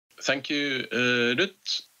Thank you,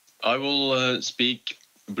 Ruth. I will speak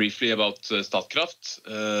briefly about Statkraft,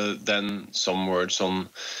 then some words on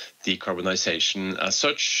decarbonization as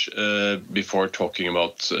such, before talking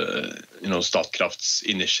about Statkraft's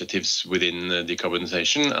initiatives within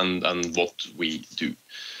decarbonization and what we do.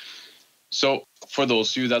 So, for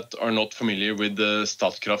those of you that are not familiar with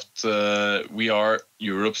Statkraft, we are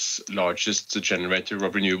Europe's largest generator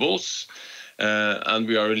of renewables, and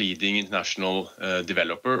we are a leading international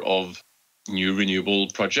developer of new renewable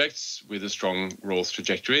projects with a strong growth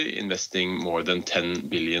trajectory, investing more than 10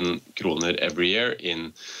 billion kroner every year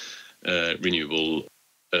in renewable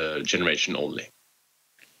generation only.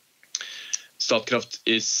 Statkraft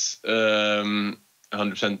is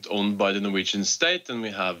 100% owned by the Norwegian state, and we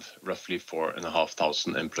have roughly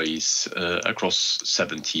 4,500 employees across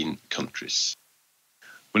 17 countries.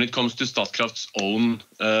 When it comes to Statkraft's own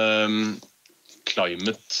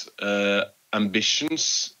climate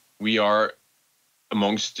ambitions, we are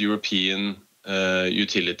amongst European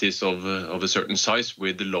utilities of a certain size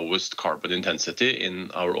with the lowest carbon intensity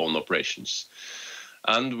in our own operations.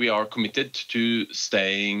 And we are committed to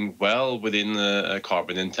staying well within a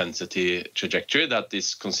carbon intensity trajectory that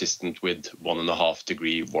is consistent with 1.5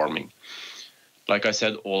 degree warming. Like I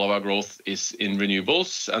said, all of our growth is in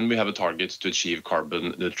renewables, and we have a target to achieve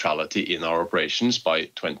carbon neutrality in our operations by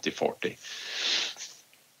 2040.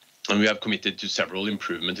 And we have committed to several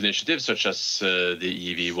improvement initiatives, such as the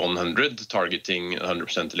EV100, targeting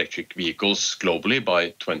 100% electric vehicles globally by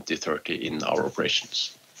 2030 in our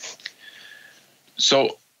operations.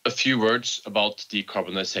 So, a few words about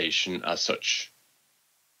decarbonization as such.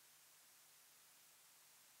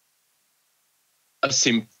 A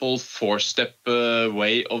simple four-step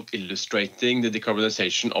way of illustrating the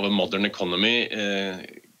decarbonization of a modern economy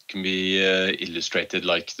can be illustrated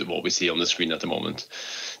like what we see on the screen at the moment.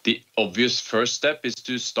 The obvious first step is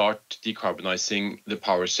to start decarbonizing the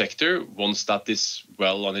power sector. Once that is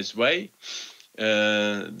well on its way,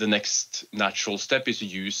 the next natural step is to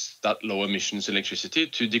use that low emissions electricity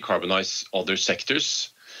to decarbonize other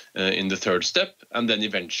sectors in the third step, and then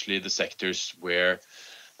eventually the sectors where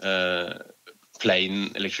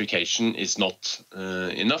plain electrification is not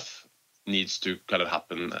enough needs to kind of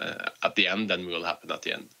happen at the end, and will happen at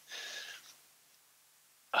the end.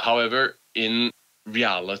 However, in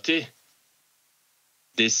reality,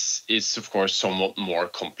 this is of course somewhat more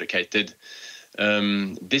complicated.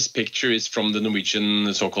 This picture is from the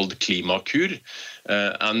Norwegian so-called Klimakur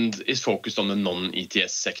and is focused on the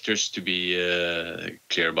non-ETS sectors, to be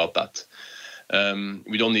clear about that.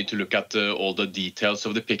 We don't need to look at all the details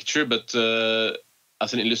of the picture, but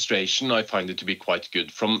as an illustration, I find it to be quite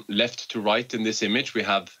good. From left to right in this image, we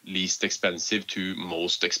have least expensive to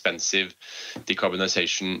most expensive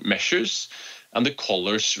decarbonization measures. And the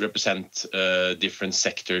colors represent different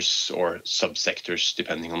sectors or subsectors,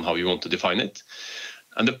 depending on how you want to define it.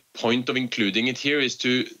 And the point of including it here is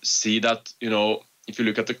to see that, if you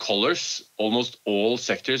look at the colors, almost all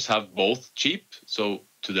sectors have both cheap, so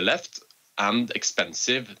to the left, and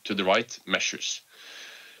expensive to the right measures.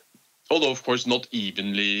 Although, of course, not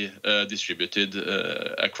evenly distributed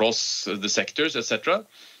across the sectors, etc.,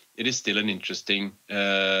 it is still an interesting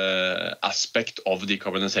aspect of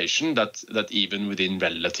decarbonization that even within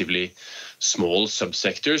relatively small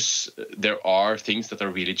subsectors, there are things that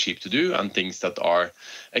are really cheap to do and things that are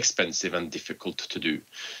expensive and difficult to do.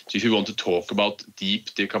 So if you want to talk about deep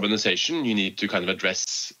decarbonization, you need to kind of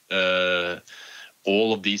address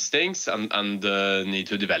all of these things and need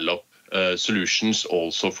to develop solutions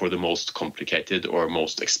also for the most complicated or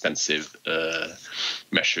most expensive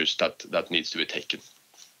measures that needs to be taken.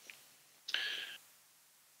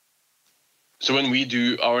 So when we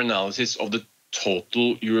do our analysis of the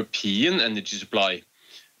total European energy supply,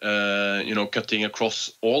 cutting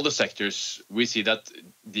across all the sectors, we see that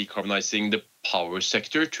decarbonizing the power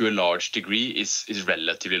sector to a large degree is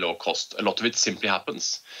relatively low cost. A lot of it simply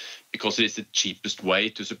happens because it is the cheapest way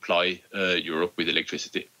to supply Europe with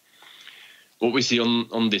electricity. What we see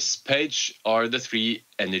on this page are the three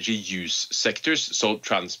energy use sectors, so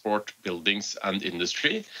transport, buildings, and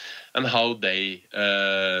industry, and how they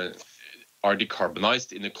are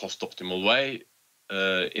decarbonized in a cost-optimal way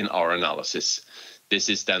in our analysis. This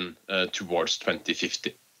is then towards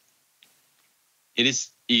 2050. It is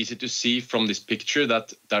easy to see from this picture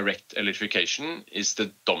that direct electrification is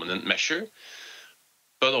the dominant measure,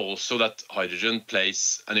 but also that hydrogen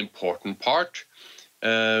plays an important part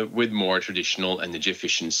with more traditional energy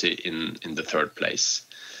efficiency in the third place.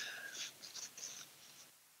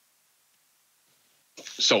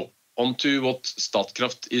 So, on to what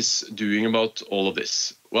Statkraft is doing about all of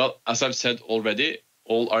this. Well, as I've said already,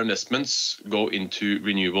 all our investments go into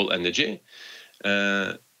renewable energy,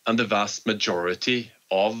 and the vast majority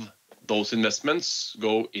of those investments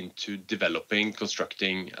go into developing,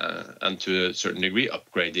 constructing, and to a certain degree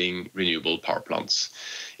upgrading renewable power plants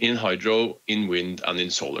in hydro, in wind, and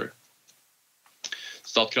in solar.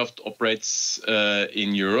 Statkraft operates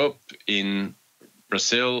in Europe, in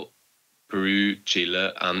Brazil, Peru,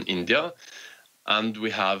 Chile, and India, and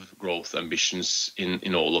we have growth ambitions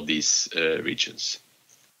in all of these regions.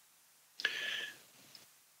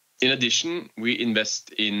 In addition, we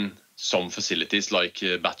invest in some facilities like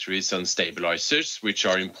batteries and stabilizers, which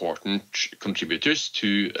are important contributors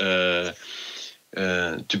to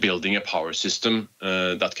building a power system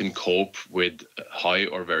that can cope with high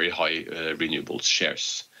or very high renewables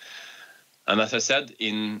shares. And as I said,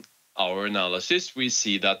 in our analysis, we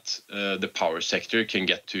see that the power sector can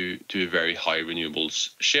get to very high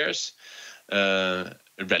renewables shares,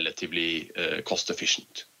 relatively cost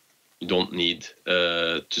efficient. You don't need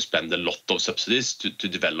to spend a lot of subsidies to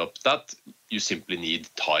develop that. You simply need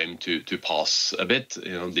time to pass a bit.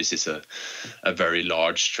 You know, this is a very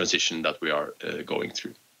large transition that we are going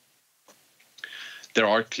through. There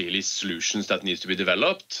are clearly solutions that need to be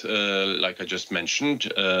developed, like I just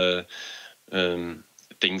mentioned,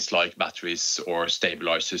 things like batteries or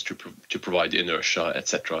stabilizers to provide inertia,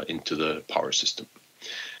 etc., into the power system.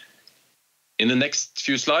 In the next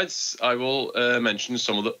few slides, I will mention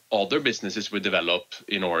some of the other businesses we develop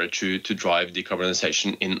in order to drive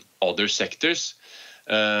decarbonization in other sectors,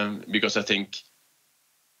 because I think,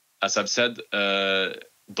 as I've said,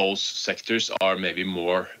 those sectors are maybe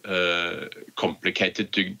more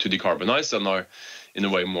complicated to decarbonize and are in a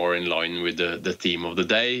way more in line with the theme of the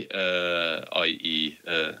day, i.e.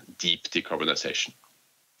 deep decarbonization.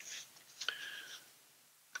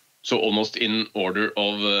 So almost in order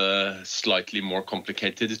of slightly more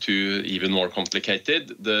complicated to even more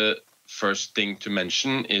complicated, the first thing to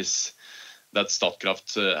mention is that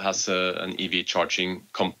Statkraft has an EV charging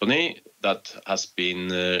company that has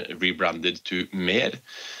been rebranded to MER.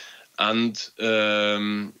 And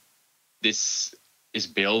this is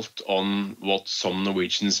built on what some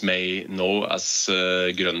Norwegians may know as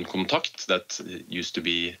Grønn Kontakt, that used to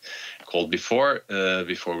be called before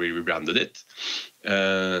we rebranded it.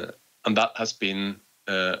 And that has been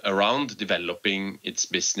around developing its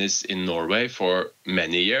business in Norway for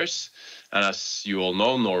many years. And as you all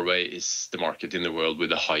know, Norway is the market in the world with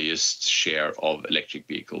the highest share of electric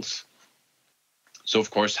vehicles. So of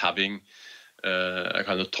course, having a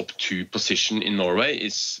kind of top 2 position in Norway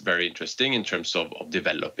is very interesting in terms of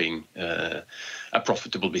developing a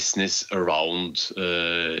profitable business around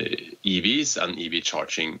EVs and EV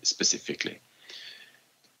charging specifically.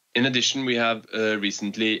 In addition, we have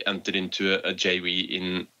recently entered into a JV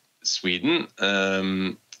in Sweden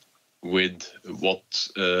with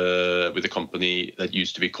a company that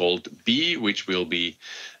used to be called B, which will be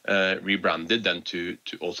rebranded then to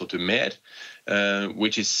MER,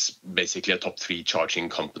 which is basically a top 3 charging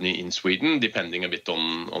company in Sweden, depending a bit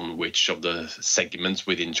on which of the segments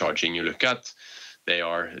within charging you look at. They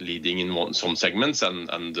are leading in some segments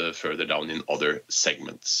and further down in other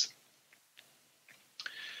segments.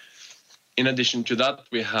 In addition to that,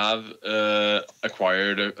 we have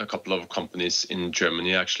acquired a couple of companies in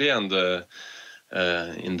Germany, actually, and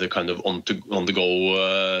in the kind of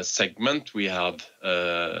on-the-go segment, we have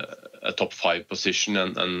a top 5 position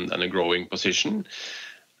and a growing position.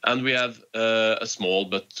 And we have a small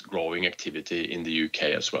but growing activity in the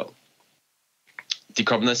UK as well.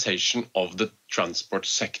 Decarbonization of the transport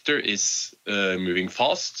sector is moving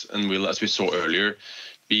fast and will, as we saw earlier,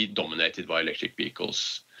 be dominated by electric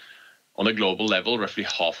vehicles. On a global level, roughly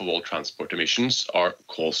half of all transport emissions are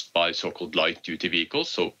caused by so-called light-duty vehicles,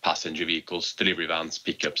 so passenger vehicles, delivery vans,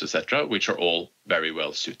 pickups, etc., which are all very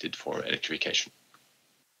well suited for electrification.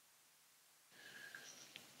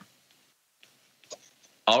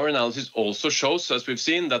 Our analysis also shows, as we've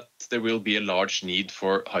seen, that there will be a large need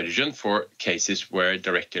for hydrogen for cases where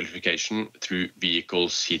direct electrification through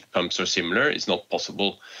vehicles, heat pumps, or similar is not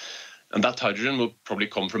possible. And that hydrogen will probably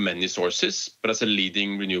come from many sources, but as a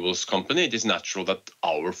leading renewables company, it is natural that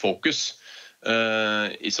our focus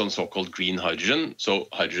is on so-called green hydrogen, so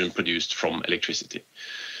hydrogen produced from electricity.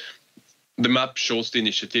 The map shows the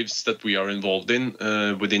initiatives that we are involved in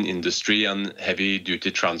within industry and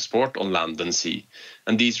heavy-duty transport on land and sea.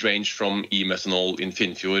 And these range from e-methanol in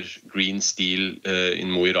Finnfjord, green steel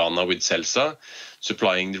in Mo i Rana with Celsa,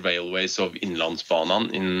 supplying the railways of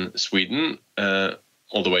Inlandsbanan in Sweden,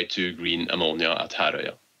 all the way to green ammonia at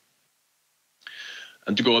Herøya.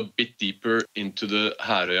 And to go a bit deeper into the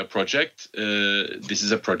Herøya project, this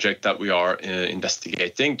is a project that we are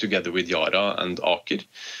investigating together with Yara and Aker.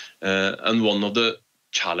 And one of the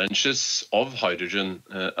challenges of hydrogen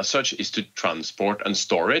as such is to transport and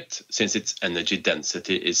store it, since its energy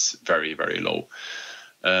density is very, very low.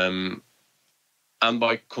 And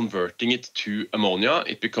by converting it to ammonia,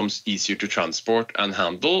 it becomes easier to transport and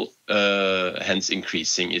handle, hence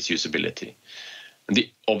increasing its usability. And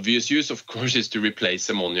the obvious use, of course, is to replace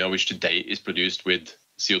ammonia, which today is produced with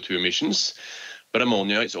CO2 emissions. But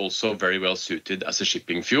ammonia is also very well suited as a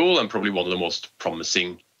shipping fuel and probably one of the most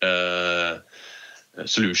promising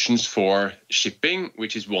solutions for shipping,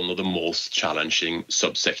 which is one of the most challenging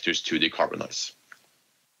subsectors to decarbonize.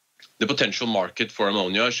 The potential market for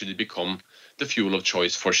ammonia, should it become the fuel of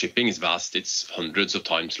choice for shipping, is vast. It's hundreds of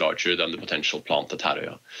times larger than the potential plant at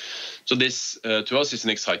Herøya. So this, to us, is an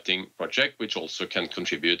exciting project which also can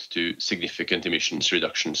contribute to significant emissions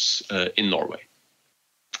reductions in Norway.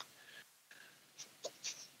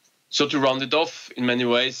 So to round it off, in many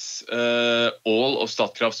ways, all of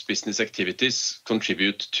Statkraft's business activities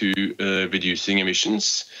contribute to reducing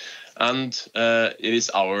emissions. And it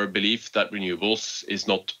is our belief that renewables is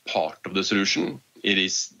not part of the solution, it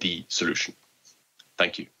is the solution.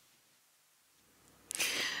 Thank you.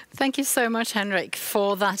 Thank you so much, Henrik,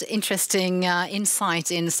 for that interesting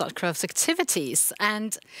insight in Statkraft's activities.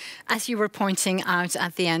 And as you were pointing out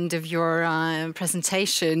at the end of your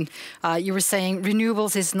presentation, you were saying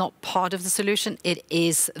renewables is not part of the solution, it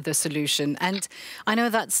is the solution. And I know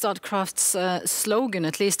that Statkraft's slogan,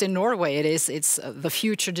 at least in Norway, it's the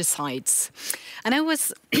future decides. And I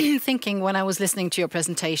was thinking when I was listening to your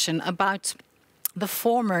presentation about the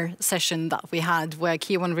former session that we had, where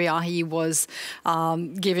Kiwan Riahi was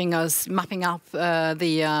giving us, mapping up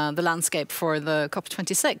the landscape for the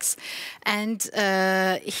COP26. And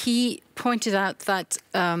he pointed out that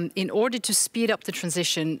in order to speed up the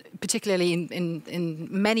transition, particularly in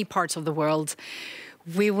many parts of the world,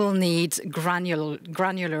 we will need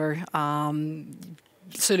granular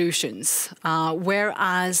solutions,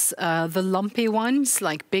 whereas the lumpy ones,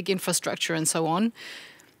 like big infrastructure and so on,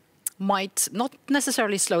 might not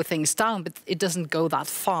necessarily slow things down, but it doesn't go that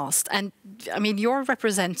fast. And I mean, you're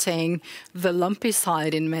representing the lumpy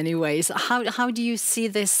side in many ways. How do you see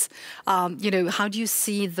this, how do you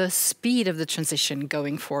see the speed of the transition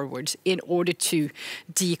going forward in order to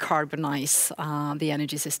decarbonize the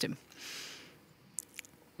energy system?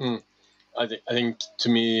 I think to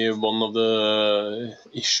me, one of the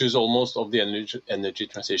issues almost of the energy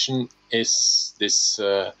transition is this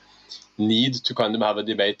need to kind of have a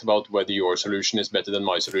debate about whether your solution is better than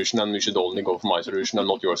my solution, and we should only go for my solution and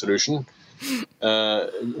not your solution.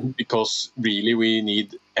 Because really we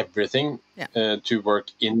need everything to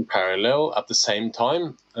work in parallel at the same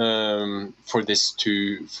time for us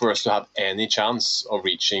to have any chance of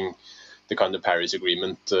reaching the kind of Paris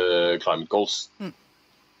Agreement climate goals.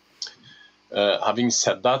 Having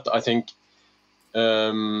said that, I think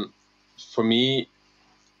for me,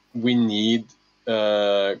 we need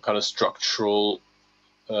kind of structural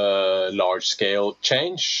large-scale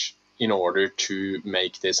change in order to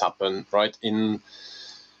make this happen. Right in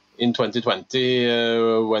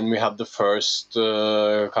 2020, when we had the first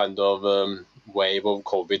kind of wave of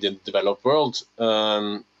COVID in the developed world,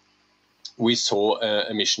 we saw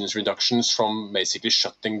emissions reductions from basically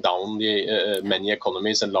shutting down the many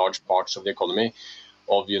economies and large parts of the economy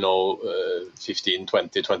of 15,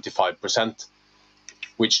 20, 25%.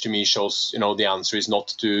 Which to me shows, the answer is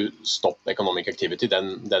not to stop economic activity,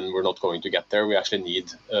 then we're not going to get there. We actually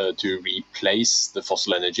need to replace the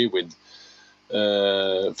fossil energy with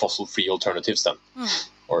fossil-free alternatives then,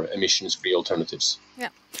 or emissions-free alternatives. Yeah,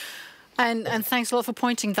 and thanks a lot for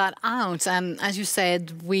pointing that out. As you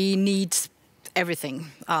said, we need everything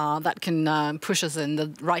that can push us in the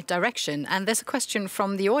right direction. And there's a question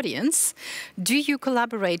from the audience. Do you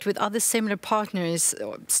collaborate with other similar partners,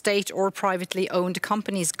 state or privately owned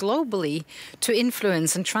companies globally, to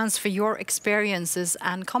influence and transfer your experiences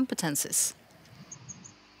and competences?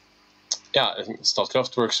 Yeah, I think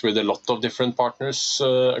Statkraft works with a lot of different partners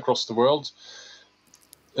across the world.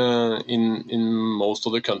 In most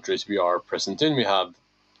of the countries we are present in, we have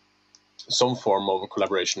some form of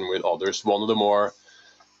collaboration with others. One of the more,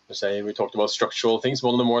 we talked about structural things.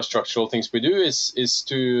 One of the more structural things we do is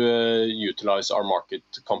to utilize our market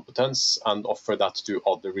competence and offer that to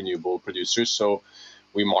other renewable producers. So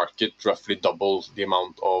we market roughly double the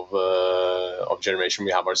amount of generation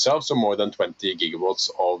we have ourselves. So more than 20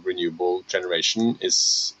 gigawatts of renewable generation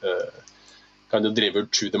is kind of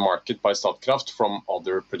delivered to the market by Statkraft from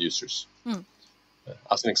other producers,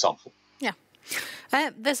 as an example. Yeah.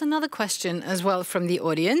 There's another question as well from the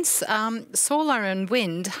audience. Solar and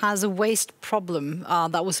wind has a waste problem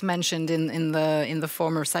that was mentioned in the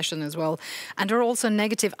former session as well, and are also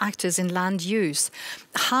negative actors in land use.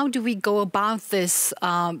 How do we go about this?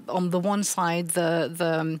 On the one side,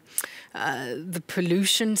 the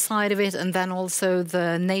pollution side of it, and then also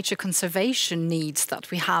the nature conservation needs that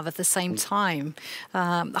we have at the same time.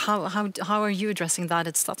 How are you addressing that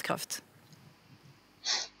at Statkraft?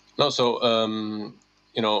 No, so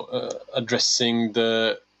addressing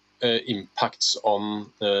the impacts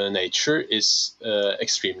on nature is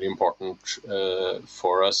extremely important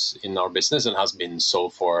for us in our business, and has been so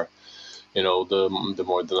for the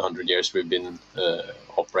more than 100 years we've been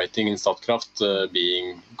operating in Statkraft,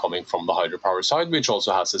 coming from the hydropower side, which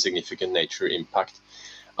also has a significant nature impact.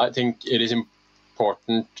 I think it is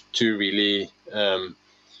important to really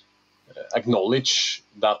acknowledge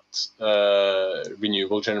that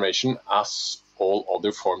renewable generation, as all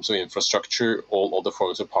other forms of infrastructure, all other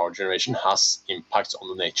forms of power generation, has impacts on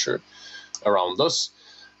the nature around us.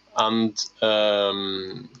 And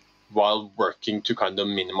while working to kind of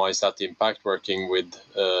minimize that impact, working with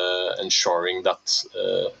ensuring that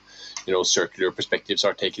circular perspectives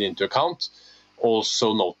are taken into account,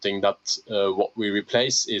 also noting that what we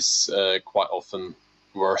replace is quite often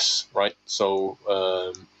worse, right? So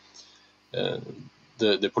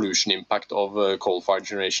the pollution impact of coal-fired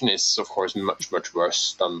generation is, of course, much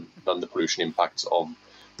worse than the pollution impacts of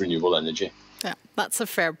renewable energy. Yeah, that's a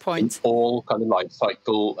fair point. In all kind of life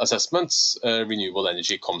cycle assessments, renewable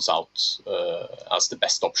energy comes out as the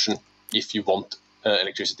best option if you want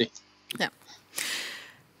electricity. Yeah.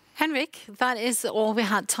 Henrik, that is all we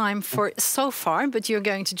had time for so far, but you're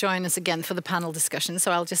going to join us again for the panel discussion.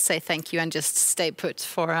 So I'll just say thank you and just stay put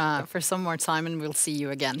for some more time, and we'll see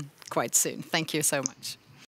you again quite soon. Thank you so much.